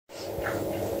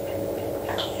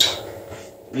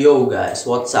Yo guys,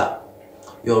 what's up?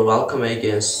 You're welcome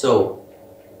again. So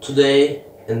today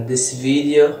in this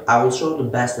video I will show the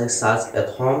best exercise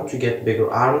at home to get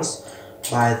bigger arms.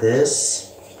 By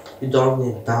this you don't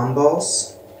need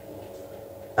dumbbells.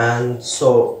 And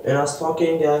so enough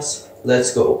talking guys,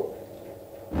 let's go.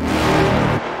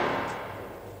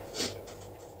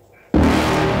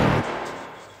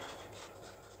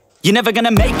 You're never gonna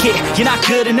make it, you're not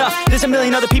good enough. There's a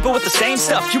million other people with the same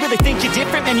stuff. You really think you're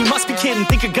different? Man, you must be kidding.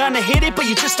 Think you're gonna hit it, but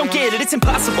you just don't get it. It's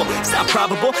impossible, it's not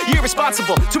probable, you're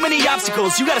irresponsible. Too many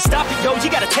obstacles, you gotta stop it, yo.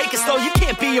 You gotta take it slow, you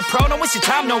can't be a pro. Don't waste your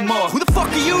time no more. Who the fuck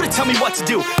are you to tell me what to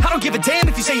do? I don't give a damn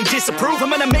if you say you disapprove.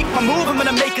 I'm gonna make my move, I'm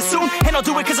gonna make it soon. And I'll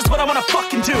do it cause it's what I wanna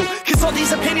fucking do. Cause all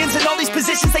these opinions and all these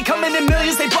positions, they come in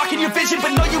millions, they blocking your vision.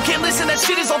 But no, you can't listen, that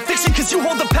shit is all fiction. Cause you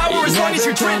hold the power as long as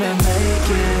you're driven.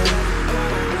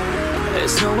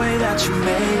 There's no way that you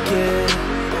make it.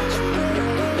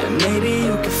 And maybe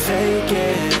you can fake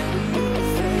it,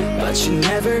 but you're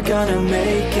never gonna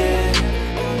make it.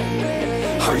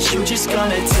 Are you just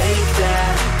gonna take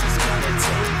that?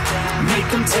 Make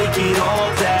them take it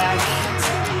all back.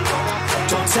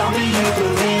 Don't tell me you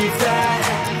believe that.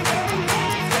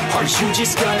 Are you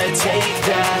just gonna take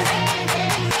that?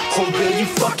 Or will you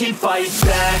fucking fight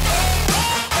back?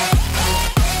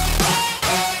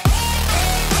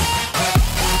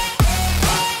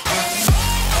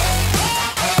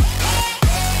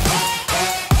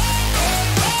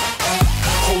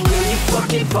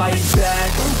 Fight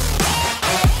back.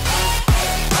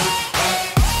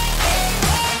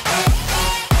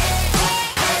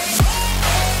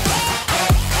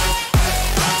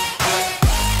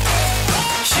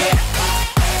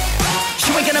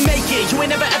 You ain't gonna make it, you ain't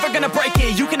never ever gonna break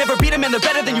it. You can never beat them and they're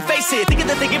better than you face it. Thinking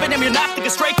that they give a damn, you're not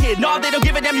thinking straight, kid. No, they don't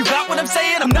give a damn, you got what I'm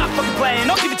saying? I'm not fucking playing,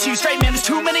 I'll give it to you straight, man. There's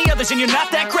too many others and you're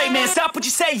not that great, man. Stop what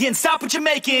you're saying, stop what you're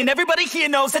making. Everybody here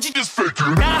knows that you just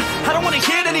faking. Nah, I don't wanna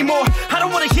hear it anymore, I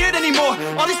don't wanna hear it anymore.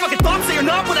 All these fucking thoughts, they are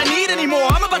not what I need anymore.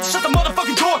 I'm about to shut the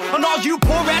motherfucking door on all you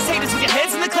poor ass haters with your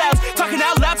heads in the clouds, talking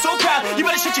out loud so proud. You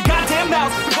better shut your goddamn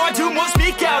mouth before I do more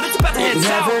speak out. It's about to head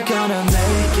south. Never gonna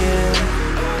make it.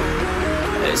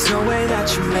 There's no way that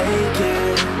you make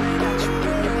it.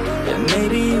 And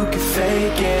maybe you can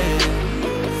fake it,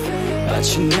 but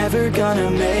you're never gonna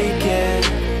make it.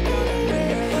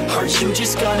 Are you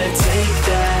just gonna take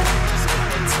that?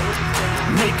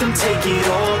 Make them take it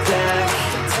all back.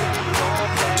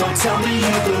 Don't tell me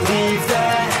you believe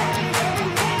that.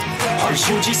 Are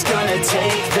you just gonna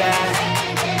take that?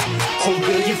 Or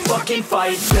will you fucking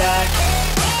fight back?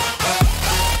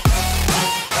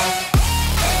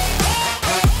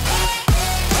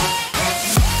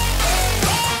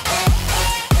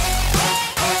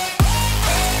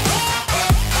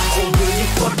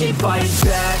 Fight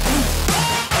back.